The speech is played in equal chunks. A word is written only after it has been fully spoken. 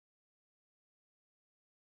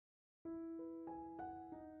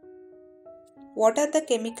What are the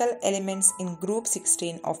chemical elements in group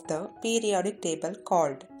 16 of the periodic table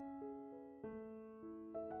called?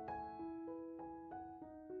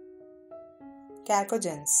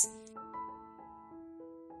 Chalcogens.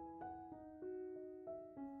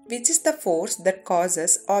 Which is the force that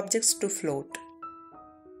causes objects to float?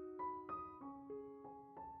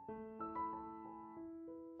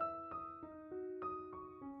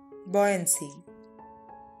 Buoyancy.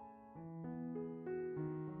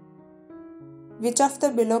 Which of the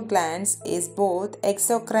below glands is both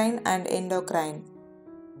exocrine and endocrine?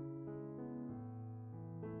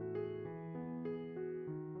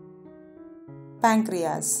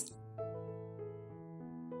 Pancreas.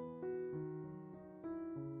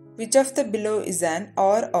 Which of the below is an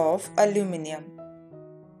ore of aluminium?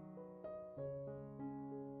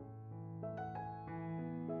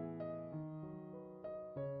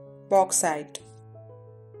 Bauxite.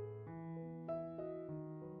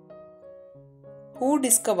 Who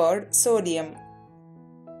discovered sodium?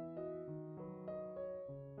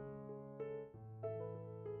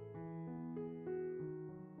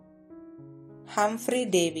 Humphrey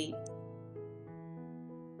Davy.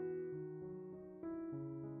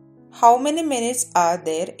 How many minutes are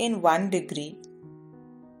there in 1 degree?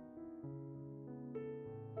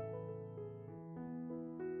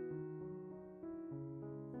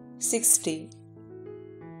 60.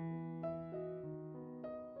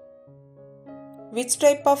 Which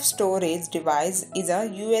type of storage device is a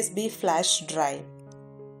USB flash drive?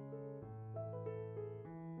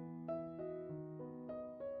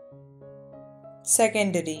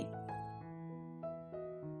 Secondary.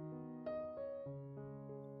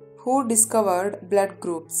 Who discovered blood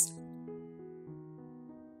groups?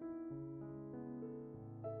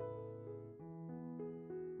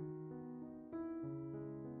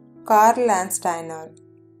 Karl Landsteiner.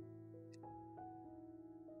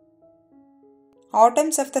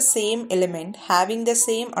 Atoms of the same element having the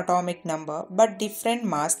same atomic number but different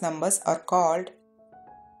mass numbers are called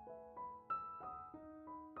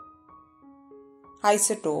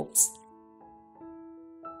isotopes.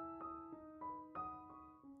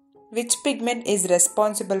 Which pigment is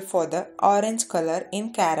responsible for the orange color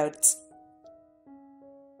in carrots?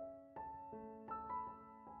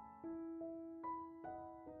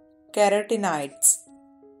 Carotenoids.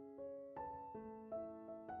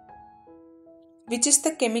 Which is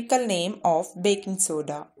the chemical name of baking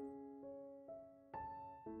soda?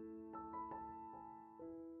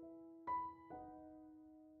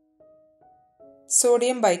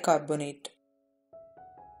 Sodium bicarbonate.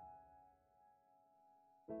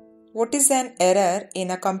 What is an error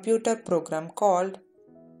in a computer program called?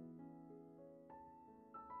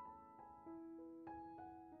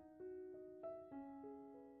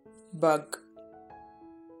 Bug.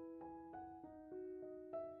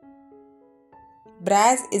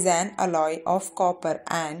 Brass is an alloy of copper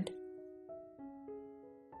and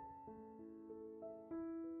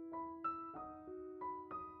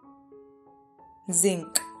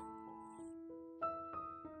zinc.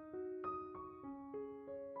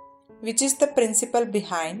 Which is the principle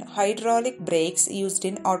behind hydraulic brakes used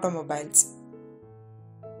in automobiles?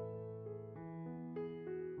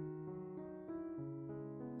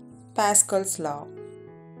 Pascal's law.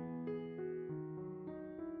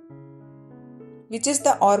 Which is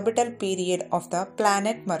the orbital period of the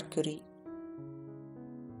planet Mercury?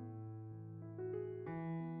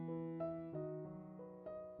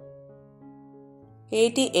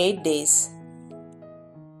 "88 days."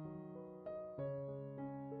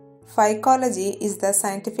 Phycology is the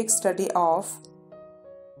scientific study of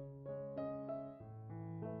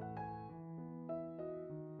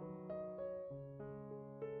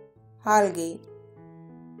algae.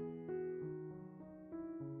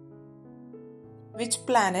 Which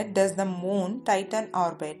planet does the moon Titan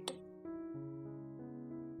orbit?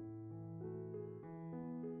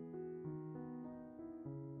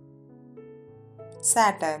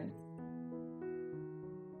 Saturn.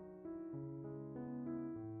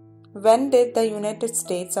 When did the United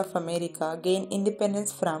States of America gain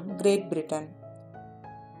independence from Great Britain?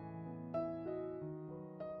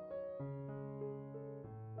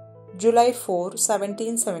 July 4,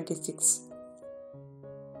 1776.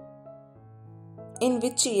 In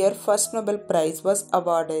which year first Nobel Prize was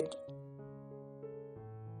awarded?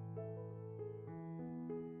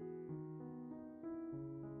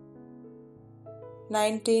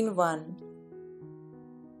 (1901).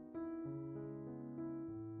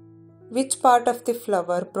 Which part of the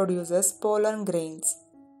flower produces pollen grains?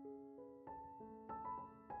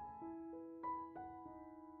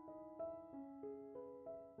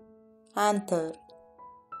 Anther.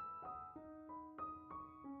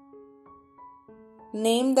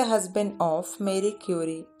 Name the husband of Marie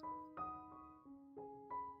Curie.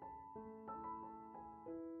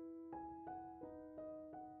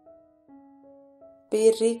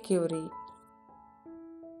 Pierre Curie.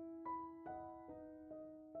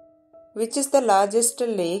 Which is the largest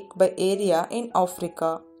lake by area in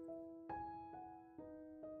Africa?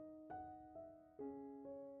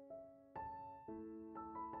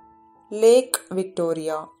 Lake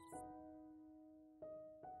Victoria.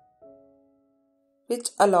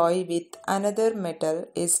 Which alloy with another metal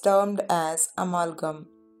is termed as amalgam?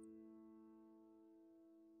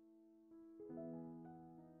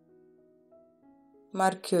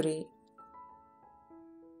 Mercury.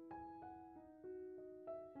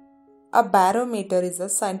 A barometer is a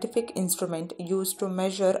scientific instrument used to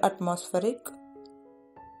measure atmospheric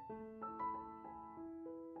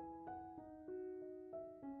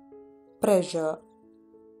pressure.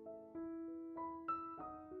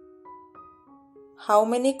 How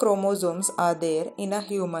many chromosomes are there in a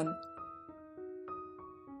human?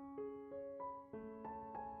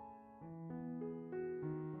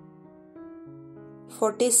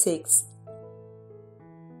 46.